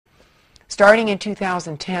Starting in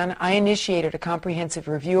 2010, I initiated a comprehensive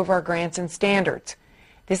review of our grants and standards.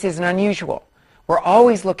 This isn't unusual. We're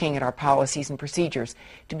always looking at our policies and procedures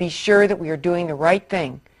to be sure that we are doing the right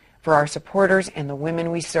thing for our supporters and the women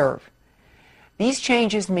we serve. These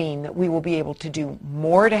changes mean that we will be able to do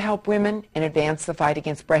more to help women and advance the fight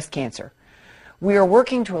against breast cancer. We are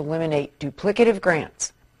working to eliminate duplicative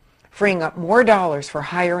grants, freeing up more dollars for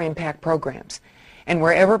higher impact programs. And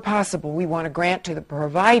wherever possible, we want to grant to the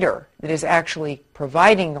provider that is actually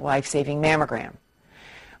providing the life-saving mammogram.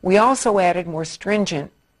 We also added more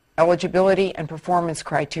stringent eligibility and performance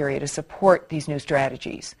criteria to support these new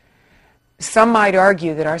strategies. Some might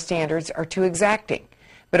argue that our standards are too exacting,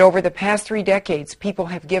 but over the past 3 decades, people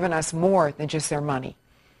have given us more than just their money.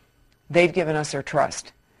 They've given us their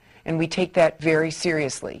trust, and we take that very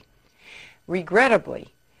seriously. Regrettably,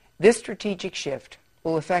 this strategic shift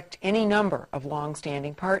will affect any number of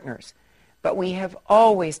long-standing partners, but we have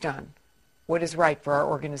always done what is right for our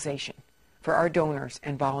organization, for our donors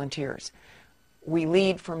and volunteers. We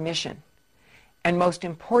lead from mission, and most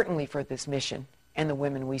importantly for this mission and the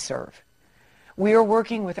women we serve. We are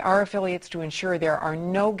working with our affiliates to ensure there are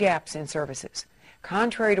no gaps in services.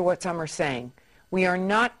 Contrary to what some are saying, we are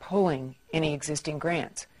not pulling any existing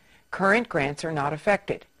grants. Current grants are not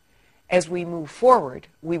affected. As we move forward,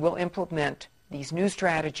 we will implement these new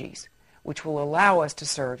strategies, which will allow us to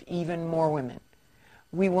serve even more women.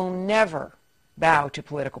 We will never bow to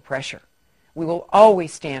political pressure. We will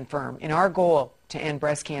always stand firm in our goal to end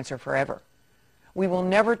breast cancer forever. We will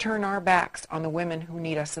never turn our backs on the women who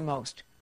need us the most.